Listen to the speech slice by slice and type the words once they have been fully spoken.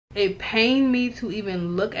It pained me to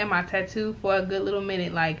even look at my tattoo for a good little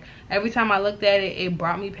minute. Like, every time I looked at it, it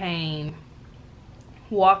brought me pain.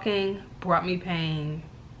 Walking brought me pain.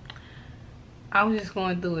 I was just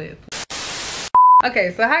going through it.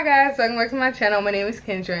 Okay, so hi guys, welcome back to my channel. My name is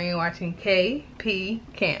Kendra and you're watching KP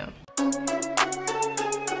Cam.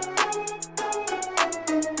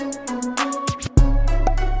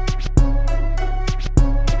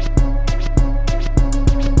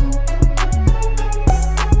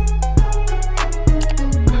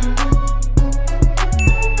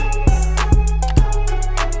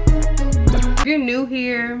 If you're new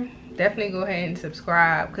here, definitely go ahead and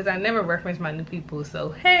subscribe because I never reference my new people.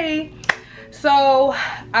 So hey, so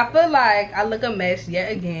I feel like I look a mess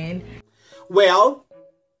yet again. Well,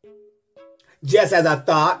 just as I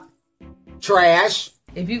thought, trash.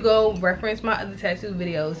 If you go reference my other tattoo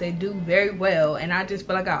videos, they do very well, and I just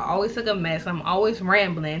feel like I always look a mess. I'm always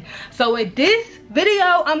rambling. So with this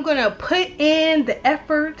video, I'm gonna put in the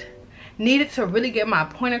effort needed to really get my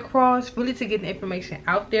point across, really to get the information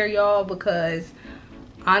out there, y'all, because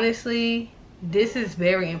honestly, this is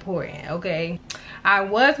very important. Okay, I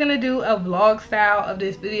was gonna do a vlog style of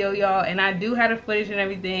this video, y'all, and I do have the footage and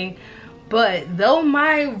everything, but though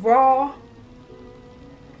my raw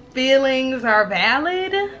feelings are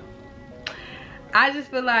valid, I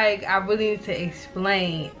just feel like I really need to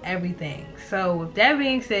explain everything. So with that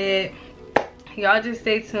being said, y'all just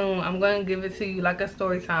stay tuned. I'm gonna give it to you like a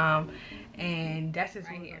story time, and that's just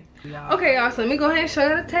right here. Okay, y'all, so let me go ahead and show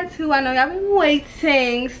you the tattoo. I know y'all been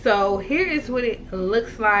waiting. So here is what it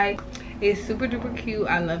looks like. It's super duper cute.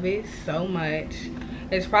 I love it so much.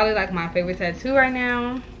 It's probably like my favorite tattoo right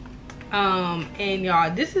now. And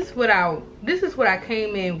y'all, this is what I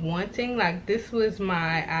came in wanting. Like, this was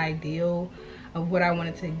my ideal of what I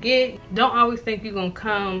wanted to get. Don't always think you're gonna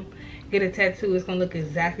come get a tattoo, it's gonna look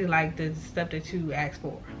exactly like the stuff that you asked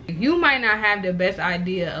for. You might not have the best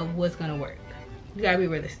idea of what's gonna work. You gotta be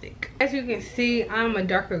realistic. As you can see, I'm a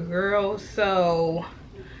darker girl, so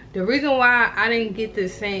the reason why I didn't get the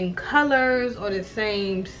same colors or the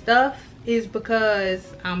same stuff is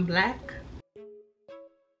because I'm black.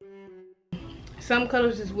 Some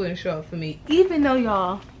colors just wouldn't show up for me, even though,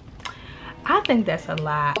 y'all, I think that's a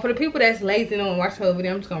lie. For the people that's lazy and don't watch the whole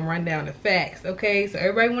video, I'm just gonna run down the facts. Okay, so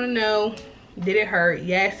everybody wanna know, did it hurt?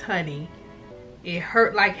 Yes, honey, it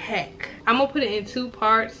hurt like heck. I'm gonna put it in two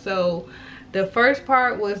parts. So the first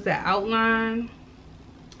part was the outline,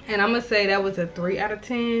 and I'm gonna say that was a 3 out of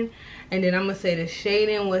 10, and then I'm gonna say the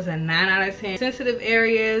shading was a 9 out of 10. Sensitive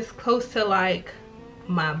areas close to like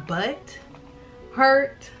my butt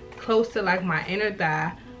hurt, close to like my inner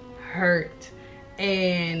thigh hurt,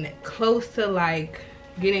 and close to like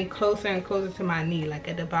getting closer and closer to my knee, like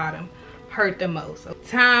at the bottom, hurt the most.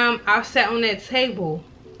 Time I sat on that table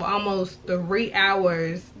for almost 3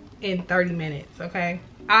 hours and 30 minutes. Okay,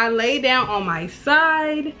 I lay down on my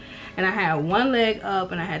side and I had one leg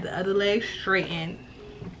up and I had the other leg straightened.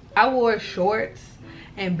 I wore shorts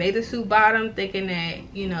and bathing suit bottom, thinking that,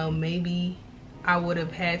 you know, maybe I would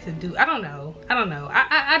have had to do, I don't know.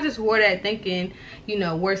 I just wore that thinking, you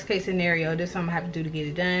know, worst case scenario, this is something I have to do to get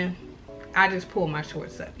it done. I just pulled my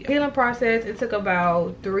shorts up. Healing process, it took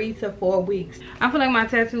about 3 to 4 weeks. I feel like my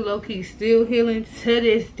tattoo low-key is still healing to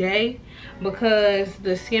this day because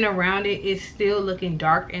the skin around it is still looking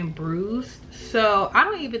dark and bruised. So I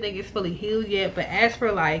don't even think it's fully healed yet, but as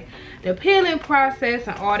for like the peeling process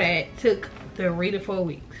and all that, took 3 to 4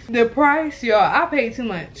 weeks. The price, y'all, I paid too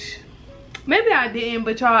much. Maybe I didn't,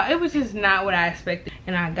 but y'all, it was just not what I expected.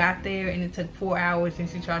 And I got there and it took 4 hours and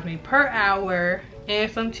she charged me per hour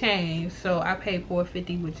and some change. So I paid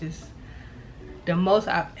 $4.50, which is the most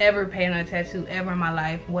I've ever paid on a tattoo ever in my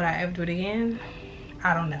life. Would I ever do it again?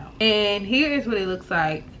 I don't know. And here is what it looks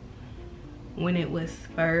like when it was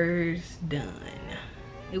first done.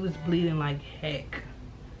 It was bleeding like heck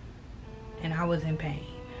and I was in pain,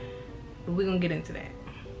 but we're gonna get into that.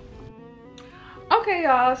 Okay,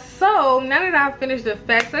 y'all, so now that I've finished the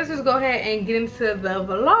facts, let's just go ahead and get into the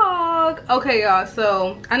vlog. Okay, y'all,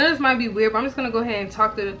 so I know this might be weird, but I'm just gonna go ahead and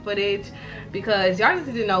talk through the footage because y'all just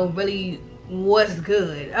need to know really what's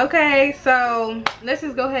good. Okay, so let's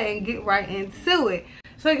just go ahead and get right into it.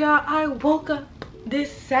 So y'all, I woke up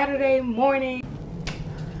this Saturday morning,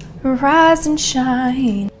 rise and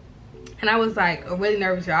shine, and I was like really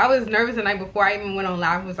nervous, y'all. I was nervous the night before I even went on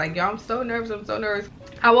live. I was like, y'all, I'm so nervous,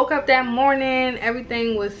 I woke up that morning,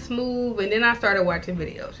 everything was smooth, and then I started watching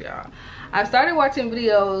videos, y'all. I started watching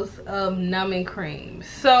videos of numbing cream.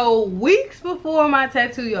 So weeks before my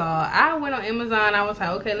tattoo, y'all, I went on Amazon. I was like,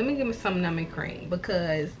 okay, let me get me some numbing cream,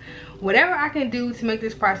 because whatever I can do to make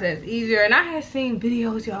this process easier. And I had seen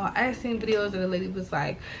videos, y'all. I had seen videos of the lady was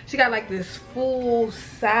like, she got like this full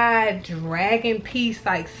side dragon piece,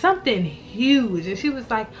 like something huge, and she was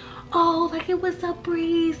like, oh, like it was a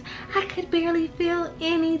breeze, I could barely feel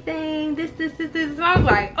anything, this. And I was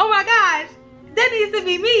like, oh my gosh, that needs to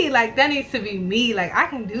be me. Like, that needs to be me. Like, I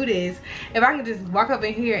can do this if I can just walk up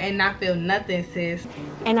in here and not feel nothing, sis.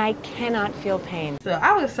 And I cannot feel pain. So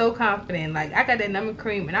I was so confident. Like, I got that numbing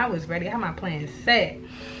cream and I was ready. I had my plan set.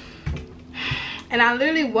 And I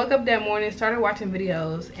literally woke up that morning, started watching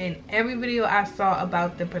videos, and every video I saw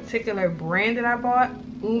about the particular brand that I bought,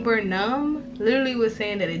 Uber Numb, literally was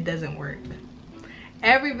saying that it doesn't work.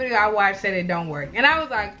 Every video I watched said it don't work. And I was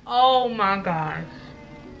like, oh my gosh.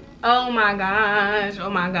 Oh my gosh. Oh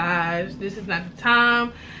my gosh. This is not the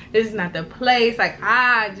time. This is not the place. Like,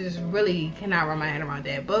 I just really cannot wrap my head around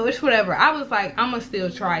that. But it's whatever. I was like, I'm gonna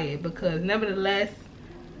still try it, because nevertheless,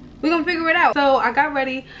 we're gonna figure it out. So I got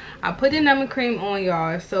ready. I put the numbing cream on,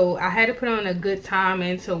 y'all. So I had to put on a good time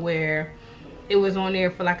into where it was on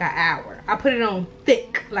there for like an hour. I put it on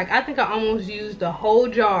thick. Like, I think I almost used the whole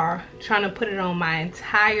jar trying to put it on my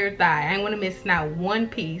entire thigh. I ain't want to miss not one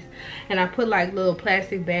piece. And I put like little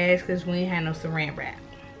plastic bags because we ain't had no saran wrap.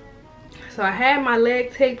 So I had my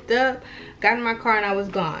leg taped up, got in my car, and I was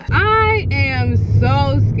gone. I am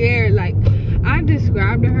so scared. Like, I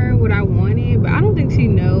described to her what I wanted, but I don't think she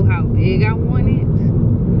know how big I want it.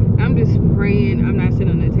 I'm just praying I'm not sitting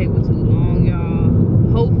on the table too long,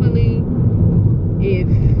 y'all. Hopefully, if,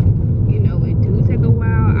 you know, it do take a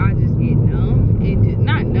while, I'll just get numb. And just,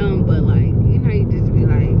 not numb, but like, you know, you just be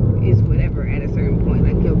like, it's whatever at a certain point.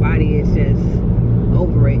 Like, your body is just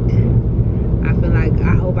over it. I feel like,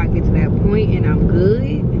 I hope I get to that point and I'm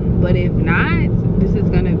good. But if not, this is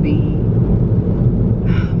gonna be,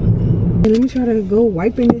 let me try to go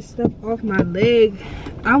wiping this stuff off my leg.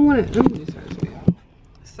 Let me just try to show.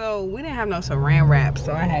 So we didn't have no saran wrap,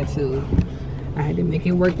 so I had to make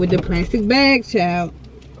it work with the plastic bag, child.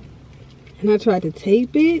 And I tried to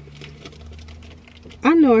tape it.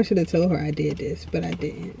 I know I should have told her I did this, but I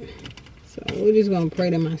didn't. So we're just gonna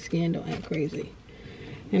pray that my skin don't act crazy.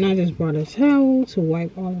 And I just brought a towel to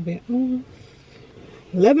wipe all of it off.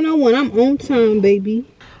 11:01, I'm on time, baby.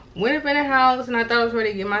 Went up in the house and I thought I was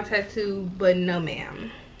ready to get my tattoo, but no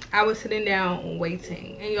ma'am. I was sitting down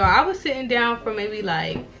waiting. And y'all, I was sitting down for maybe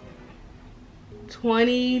like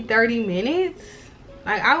 20-30 minutes.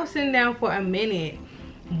 Like, I was sitting down for a minute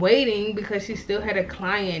waiting because she still had a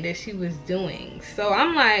client that she was doing. So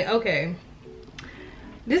I'm like, okay,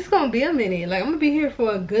 this is gonna be a minute. Like, I'm gonna be here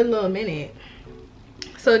for a good little minute.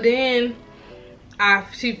 So then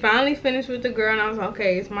she finally finished with the girl and I was like,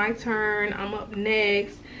 okay, it's my turn, I'm up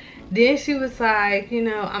next. Then she was like, you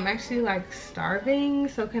know, I'm actually like starving,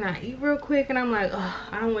 so can I eat real quick? And I'm like, oh,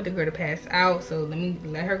 I don't want the girl to pass out, so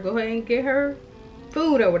let her go ahead and get her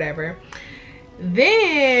food or whatever.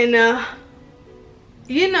 Then,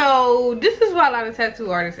 you know, this is why a lot of tattoo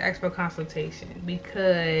artists ask for consultation,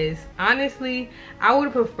 because honestly, I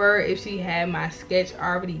would prefer if she had my sketch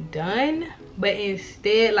already done, but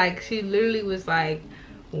instead, like, she literally was like,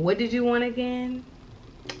 what did you want again?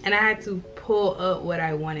 And I had to pull up what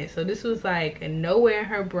I wanted. So this was like nowhere in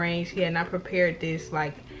her brain. She had not prepared this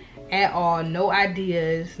like at all. No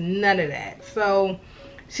ideas, none of that. So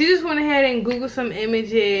she just went ahead and Googled some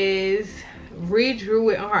images,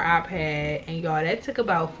 redrew it on her iPad, and y'all, that took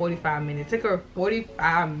about 45 minutes. It took her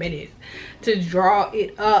 45 minutes to draw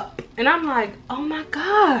it up. And I'm like, oh my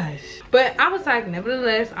gosh. But I was like,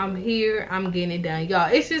 nevertheless, I'm here, I'm getting it done.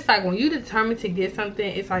 Y'all, it's just like when you determine to get something,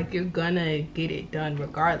 it's like you're gonna get it done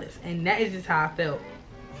regardless. And that is just how I felt.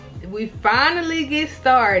 We finally get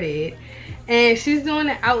started and she's doing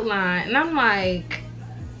the outline and I'm like,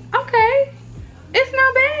 okay, it's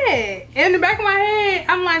not bad. In the back of my head,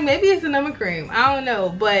 I'm like, maybe it's a numbing cream, I don't know.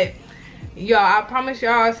 But y'all, I promise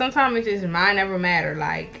y'all, sometimes it's just mind never matter.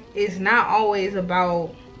 Like, it's not always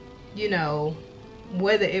about, you know,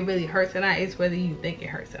 whether it really hurts or not. It's whether you think it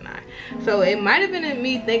hurts or not. So it might have been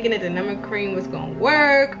me thinking that the numbing cream was gonna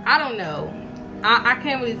work. I don't know. I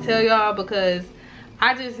can't really tell y'all, because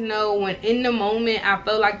I just know when in the moment I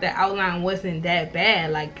felt like the outline wasn't that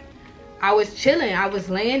bad. Like, I was chilling, I was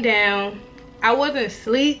laying down, I wasn't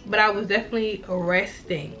asleep, but I was definitely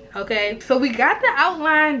resting. Okay, so we got the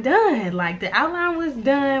outline done. Like, the outline was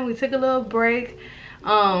done. We took a little break,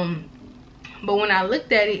 but when I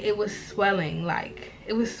looked at it, it was swelling. Like,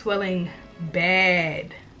 it was swelling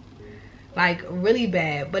bad. like really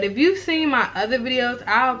bad. But if you've seen my other videos,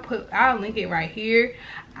 I'll link it right here.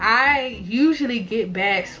 I usually get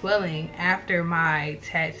bad swelling after my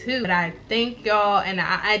tattoo, but I think y'all, and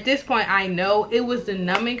at this point I know it was the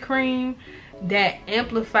numbing cream that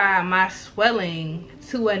amplified my swelling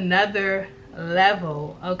to another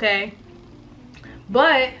level, okay?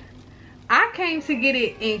 But I came to get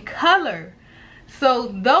it in color. So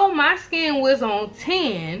though my skin was on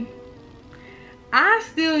 10, I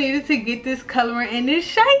still needed to get this coloring and this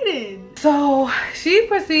shading. So she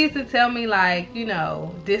proceeds to tell me, like, you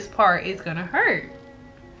know, this part is gonna hurt.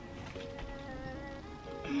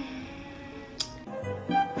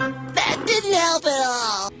 That didn't help at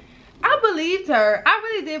all. I believed her. I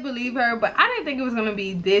really did believe her, but I didn't think it was gonna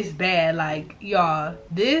be this bad. Like, y'all,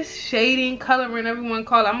 this shading, coloring, everyone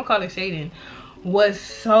call it, I'm gonna call it shading, was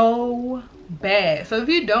so bad. So if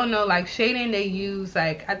you don't know, like, shading, they use,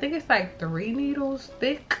 like, I think it's like 3 needles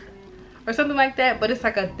thick or something like that, but it's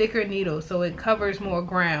like a thicker needle, so it covers more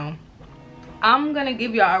ground. I'm gonna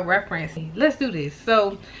give y'all a reference. Let's do this.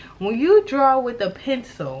 So when you draw with a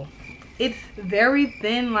pencil, it's very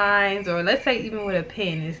thin lines, or let's say even with a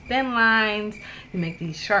pen, it's thin lines. You make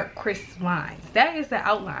these sharp, crisp lines. That is the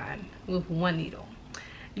outline with one needle.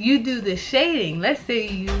 You do the shading, let's say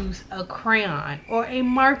you use a crayon or a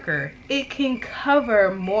marker, it can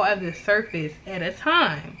cover more of the surface at a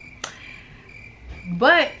time.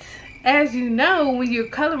 But as you know, when you're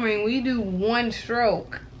coloring, when you do one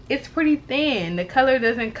stroke, it's pretty thin. The color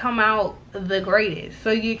doesn't come out the greatest.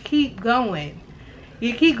 So you keep going.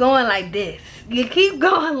 You keep going like this. You keep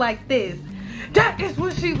going like this. That is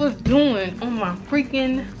what she was doing on my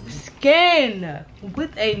freaking skin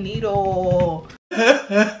with a needle.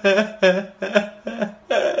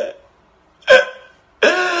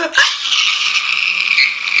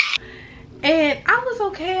 And I was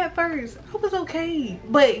okay at first. I was okay.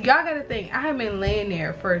 But y'all gotta think, I have been laying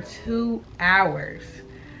there for 2 hours.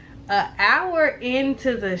 An hour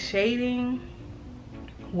into the shading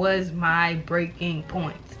was my breaking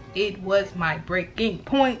point. It was my breaking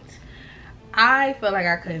point. I felt like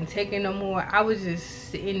I couldn't take it no more. I was just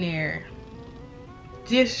sitting there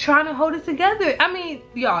just trying to hold it together. I mean,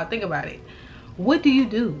 y'all, think about it. What do you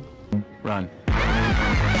do? Run.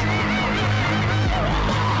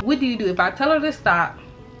 What do you do? If I tell her to stop,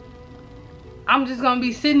 I'm just gonna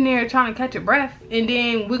be sitting there trying to catch a breath, and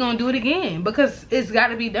then we're gonna do it again, because it's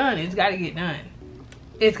gotta be done. It's gotta get done.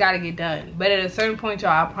 It's gotta get done. But at a certain point,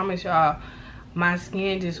 y'all, I promise y'all, my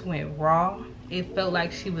skin just went raw. It felt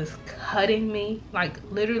like she was cutting me, like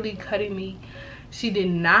literally cutting me. She did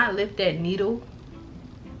not lift that needle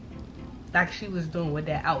like she was doing with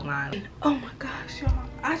that outline. Oh my gosh, y'all,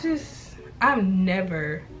 I've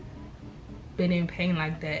never been in pain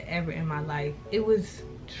like that ever in my life. It was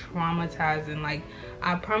traumatizing. Like,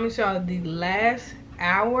 I promise y'all, the last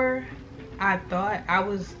hour I thought I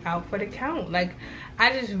was out for the count. Like,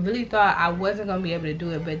 I just really thought I wasn't gonna be able to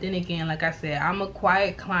do it. But then again, like I said, I'm a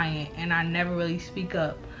quiet client and I never really speak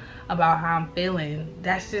up about how I'm feeling.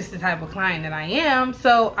 That's just the type of client that I am.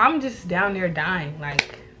 So I'm just down there dying.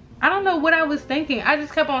 Like, I don't know what I was thinking. I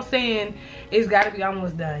just kept on saying, it's gotta be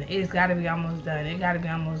almost done. It's gotta be almost done. It gotta be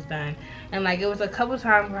almost done. And like, it was a couple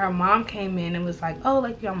times where her mom came in and was like, oh,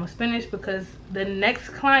 like, you almost finished, because the next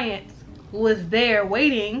client was there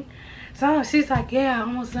waiting. So she's like, yeah,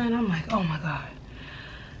 almost done. I'm like, oh my God.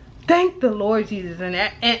 Thank the Lord Jesus. And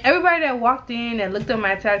everybody that walked in and looked at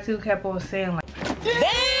my tattoo kept on saying, like,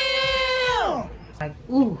 damn! Like,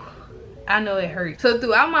 ooh, I know it hurts. So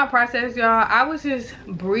throughout my process, y'all, I was just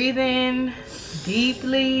breathing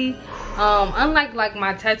deeply. Unlike like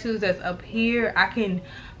my tattoos that's up here, I can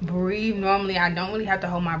breathe normally. I don't really have to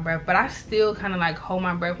hold my breath, but I still kind of like hold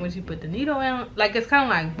my breath when she put the needle in. Like, it's kind of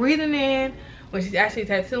like breathing in when she's actually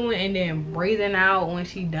tattooing, and then breathing out when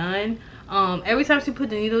she's done. Every time she put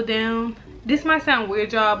the needle down, this might sound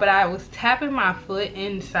weird, y'all, but I was tapping my foot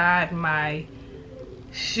inside my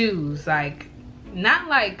shoes. Like, not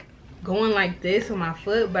like going like this with my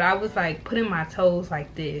foot, but I was like putting my toes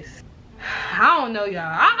like this. I don't know, y'all.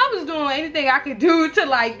 I was doing anything I could do to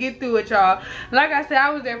like get through it, y'all. Like I said,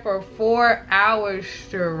 I was there for 4 hours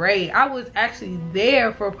straight. I was actually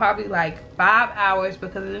there for probably like 5 hours,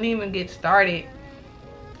 because it didn't even get started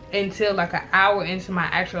until like an hour into my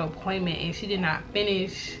actual appointment, and she did not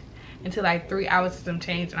finish until like 3 hours and some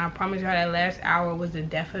change. And I promise y'all, that last hour was the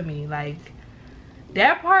death of me. Like,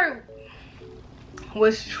 that part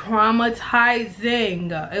was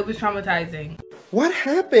traumatizing. It was traumatizing. What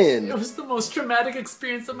happened? It was the most traumatic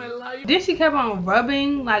experience of my life. Then she kept on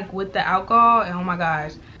rubbing like with the alcohol, and oh my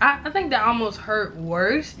gosh, I think that almost hurt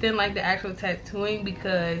worse than like the actual tattooing,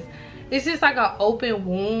 because it's just like an open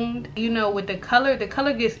wound, you know, with the color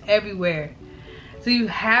gets everywhere. So you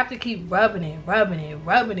have to keep rubbing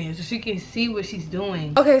it so she can see what she's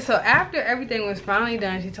doing. Okay, so after everything was finally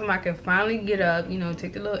done, she told me I could finally get up, you know,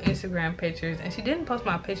 take the little Instagram pictures. And she didn't post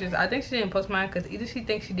my pictures. I think she didn't post mine because either she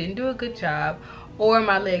thinks she didn't do a good job or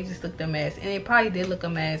my legs just looked a mess. And it probably did look a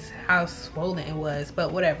mess how swollen it was,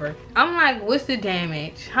 but whatever. I'm like, what's the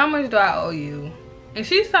damage? How much do I owe you? And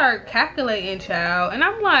she started calculating, child. And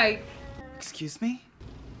I'm like, Excuse me?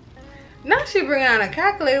 now she bringing out a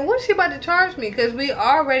calculator. What's she about to charge me? Because we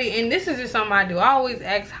already, and this is just something I do. I always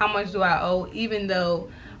ask how much do I owe, even though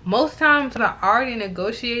most times I already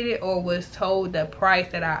negotiated or was told the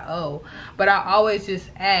price that I owe. But I always just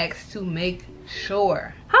ask to make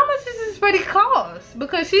sure. How much does this really cost?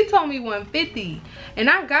 Because she told me $150. And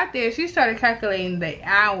I got there, she started calculating the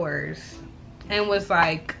hours and was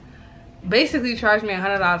like, basically charged me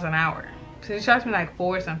 $100 an hour. So she charged me like $4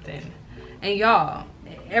 or something. And y'all,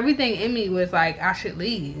 everything in me was like, I should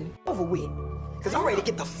leave. Over with. Cause I'm ready to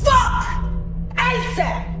get the fuck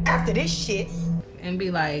ASAP after this shit. And be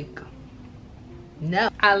like, no.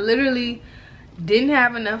 I literally didn't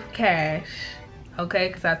have enough cash, okay?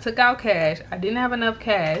 Because I took out cash. I didn't have enough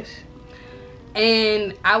cash.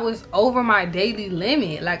 And I was over my daily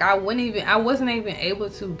limit. Like I wasn't even able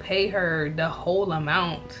to pay her the whole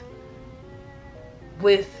amount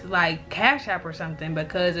with like Cash App or something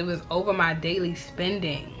because it was over my daily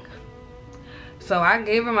spending. So I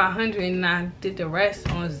gave her my 100 and I did the rest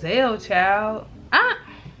on Zelle, child.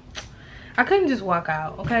 I couldn't just walk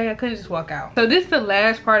out, okay? I couldn't just walk out. So this is the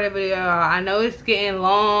last part of it, y'all. I know it's getting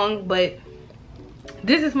long, but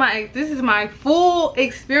this is my full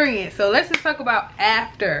experience. So let's just talk about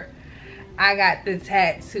after I got the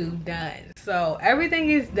tattoo done. So everything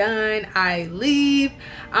is done. I leave.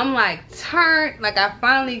 I'm like turned, like I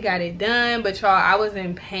finally got it done. But y'all, I was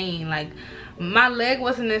in pain. Like my leg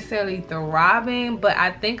wasn't necessarily throbbing, but I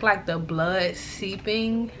think like the blood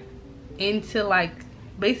seeping into like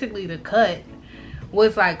basically the cut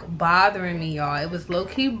was like bothering me, y'all. It was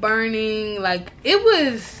low-key burning. Like it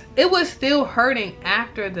was still hurting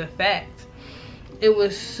after the fact. It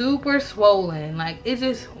was super swollen. Like it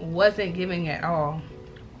just wasn't giving at all.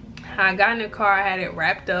 I got in the car, I had it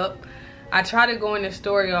wrapped up. I tried to go in the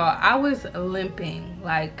store, y'all. I was limping.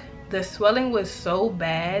 Like the swelling was so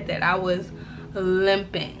bad that I was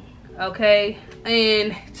limping, okay?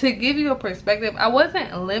 And to give you a perspective, I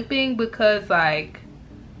wasn't limping because like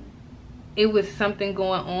it was something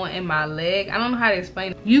going on in my leg. I don't know how to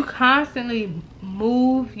explain it. You constantly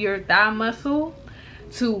move your thigh muscle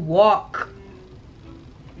to walk,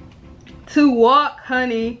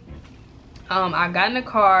 honey. I got in the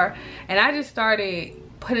car and I just started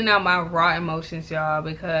putting out my raw emotions, y'all,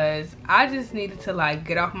 because I just needed to like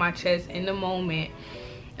get off my chest in the moment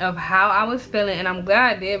of how I was feeling. And I'm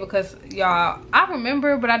glad I did because y'all, I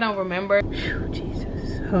remember but I don't remember. Whew,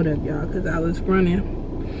 Jesus, hold up y'all, because I was running.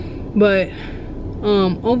 But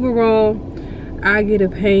overall I get a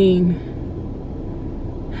pain.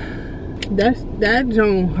 That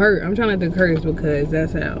don't hurt. I'm trying not to curse because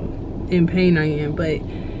that's how in pain I am, but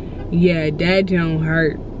yeah, that don't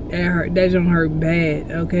hurt. That don't hurt bad,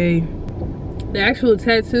 okay? The actual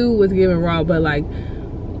tattoo was giving raw, but like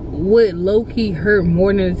what low-key hurt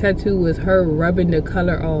more than the tattoo was her rubbing the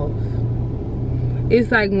color off.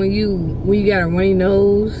 It's like when you got a runny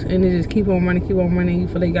nose and it just keep on running, you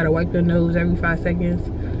feel like you gotta wipe your nose every 5 seconds.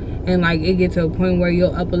 And like it gets to a point where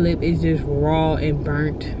your upper lip is just raw and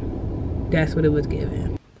burnt. That's what it was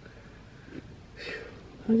giving.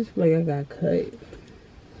 I just feel like I got cut.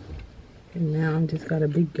 And now I'm just got a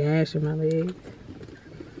big gash in my leg.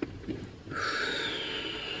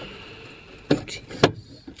 Jesus.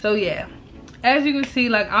 So yeah, as you can see,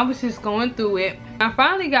 like I was just going through it. I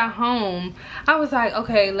finally got home. I was like,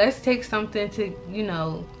 okay, let's take something to, you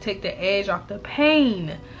know, take the edge off the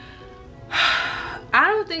pain. I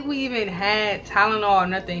don't think we even had Tylenol or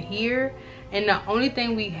nothing here. And the only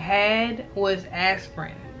thing we had was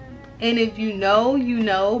aspirin. And if you know, you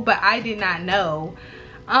know, but I did not know.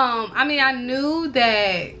 I mean, I knew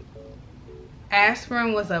that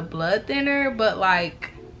aspirin was a blood thinner, but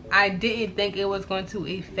like I didn't think it was going to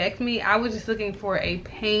affect me. I was just looking for a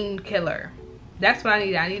painkiller. That's what I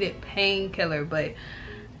needed. I needed painkiller, but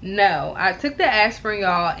no. I took the aspirin,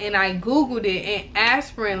 y'all, and I Googled it, and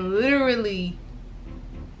aspirin literally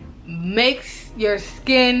makes your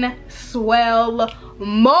skin swell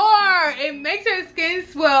more. It makes your skin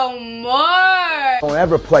swell more. Don't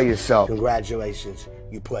ever play yourself. Congratulations,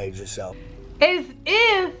 you played yourself. As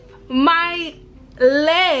if my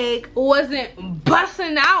leg wasn't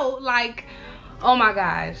busting out like Oh my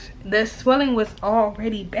gosh, the swelling was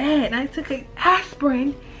already bad and I took an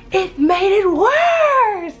aspirin. It made it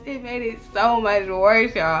worse. It made it so much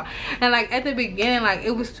worse, y'all. And like at the beginning, like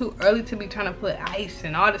it was too early to be trying to put ice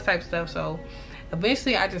and all this type of stuff. So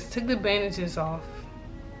eventually I just took the bandages off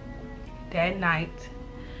that night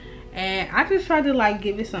and I just tried to like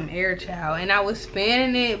give it some air, child. And I was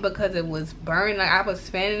fanning it because it was burning. Like I was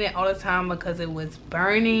fanning it all the time because it was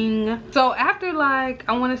burning. So after like,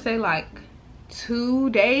 I want to say like 2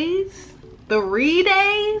 days, 3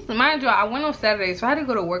 days, mind you, I went on Saturday, so I had to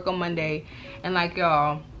go to work on Monday. And like,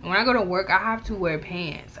 y'all, when I go to work, I have to wear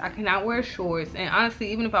pants. I cannot wear shorts. And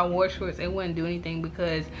honestly, even if I wore shorts, it wouldn't do anything,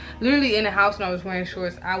 because literally in the house when I was wearing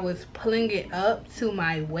shorts, I was pulling it up to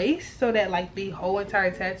my waist so that like the whole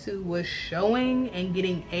entire tattoo was showing and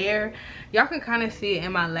getting air. Y'all can kind of see it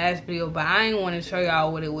in my last video, but I ain't want to show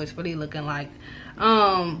y'all what it was really looking like.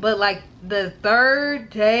 But like the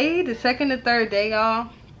second to third day, y'all,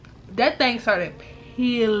 that thing started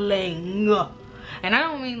peeling. And I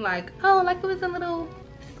don't mean like, oh, like it was a little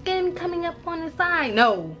skin coming up on the side.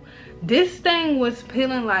 No, this thing was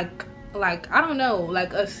peeling like I don't know,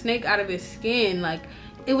 like a snake out of its skin. Like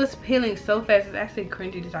it was peeling so fast. It's actually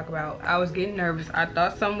cringy to talk about. I was getting nervous. I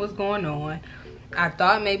thought something was going on. I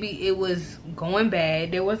thought maybe it was going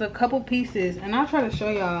bad. There was a couple pieces, and I'll try to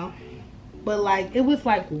show y'all, but like it was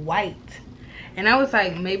like white. And I was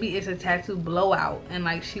like, maybe it's a tattoo blowout and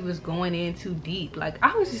like she was going in too deep. Like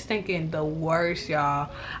I was just thinking the worst, y'all.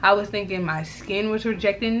 I was thinking my skin was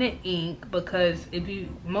rejecting the ink, because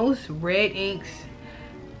most red inks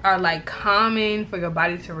are like common for your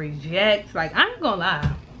body to reject. Like I ain't gonna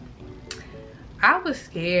lie, I was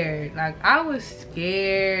scared. Like I was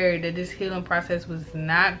scared that this healing process was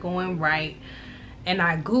not going right. And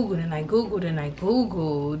I googled and I googled and I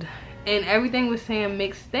googled, and everything was saying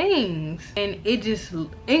mixed things. And it just,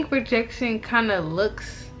 ink rejection kind of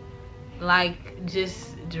looks like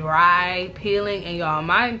just dry peeling. And y'all,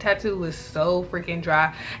 my tattoo was so freaking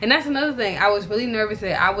dry. And that's another thing, I was really nervous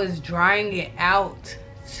that I was drying it out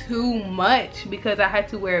too much because I had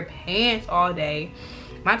to wear pants all day.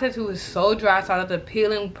 My tattoo was so dry, so I thought the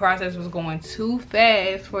peeling process was going too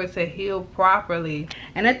fast for it to heal properly.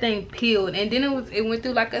 And that thing peeled, and then it went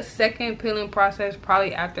through like a second peeling process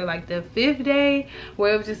probably after like the 5th day,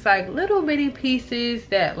 where it was just like little bitty pieces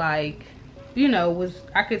that, like, you know,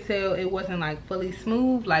 I could tell it wasn't like fully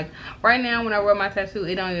smooth. Like right now when I wear my tattoo,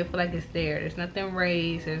 it don't even feel like it's there. There's nothing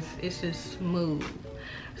raised. It's just smooth.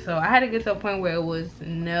 So I had to get to a point where it was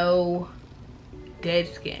no dead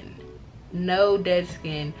skin. No dead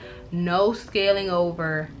skin, no scaling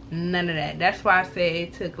over, none of that. That's why I said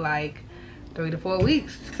it took like 3 to 4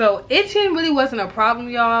 weeks. So itching really wasn't a problem,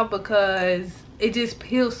 y'all, because it just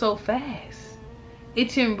peeled so fast.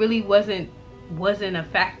 Itching really wasn't a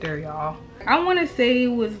factor, y'all. I want to say it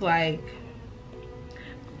was like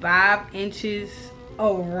 5 inches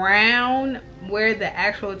around where the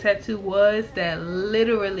actual tattoo was that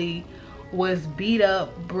literally was beat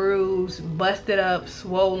up, bruised, busted up,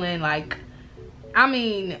 swollen, like, I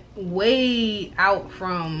mean, way out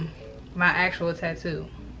from my actual tattoo.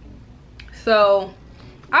 So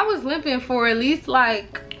I was limping for at least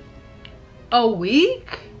like a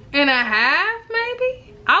week and a half,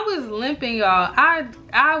 maybe. I was limping, y'all.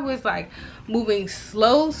 I was like moving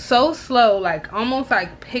slow, so slow, like almost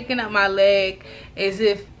like picking up my leg as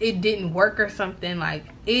if it didn't work or something. Like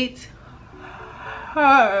it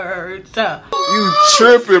hurt. You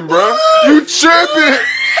tripping, bro. You tripping.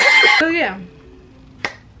 So yeah,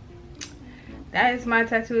 that is my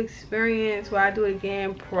tattoo experience. Will I do it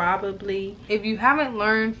again? Probably. If you haven't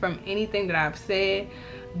learned from anything that I've said,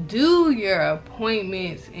 do your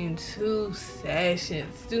appointments in 2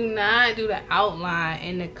 sessions. Do not do the outline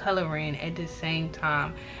and the coloring at the same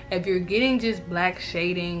time. If you're getting just black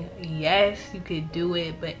shading, yes, you could do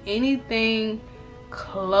it, but anything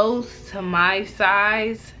close to my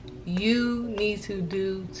size, you need to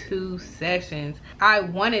do 2 sessions. I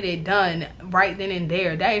wanted it done right then and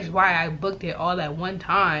there. That is why I booked it all at one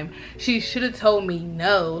time. She should have told me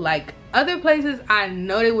no. Like other places, I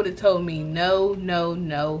know they would have told me no, no,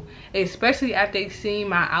 no. Especially after they seen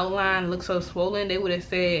my outline look so swollen, they would have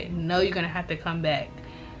said, no, you're gonna have to come back.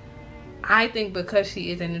 I think because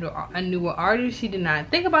she is a newer artist, she did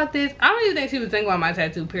not think about this. I don't even think she was thinking about my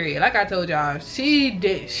tattoo, period. Like I told y'all, she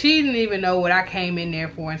didn't even know what I came in there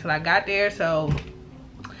for until I got there. So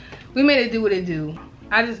we made it do what it do.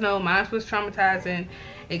 I just know mine was traumatizing.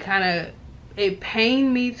 It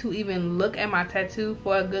pained me to even look at my tattoo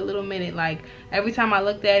for a good little minute. Like every time I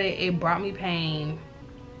looked at it, it brought me pain.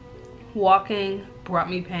 Walking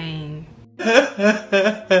brought me pain.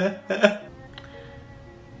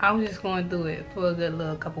 I was just going through it for a good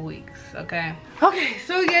little couple weeks. Okay,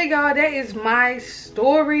 so yeah, y'all, that is my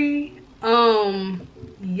story.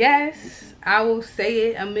 Yes, I will say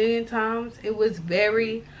it a million times. It was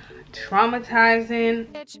very traumatizing.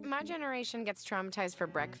 Bitch, my generation gets traumatized for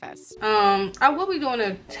breakfast. I will be doing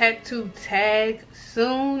a tattoo tag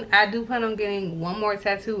soon. I do plan on getting one more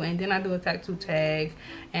tattoo, and then I do a tattoo tag,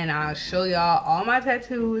 and I'll show y'all all my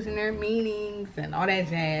tattoos and their meanings and all that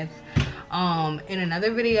jazz in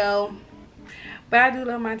another video. But I do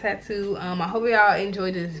love my tattoo. I hope y'all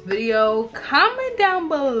enjoyed this video. Comment down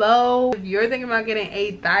below if you're thinking about getting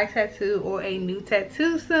a thigh tattoo or a new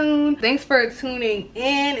tattoo soon. Thanks for tuning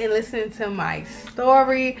in and listening to my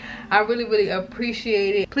story. I really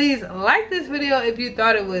appreciate it. Please like this video if you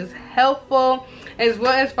thought it was helpful, as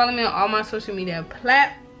well as follow me on all my social media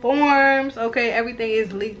platforms. Okay, everything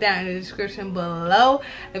is linked down in the description below.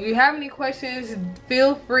 If you have any questions,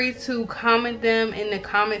 feel free to comment them in the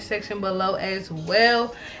comment section below as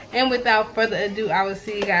well. And without further ado, I will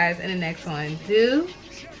see you guys in the next one.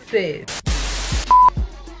 Deuces.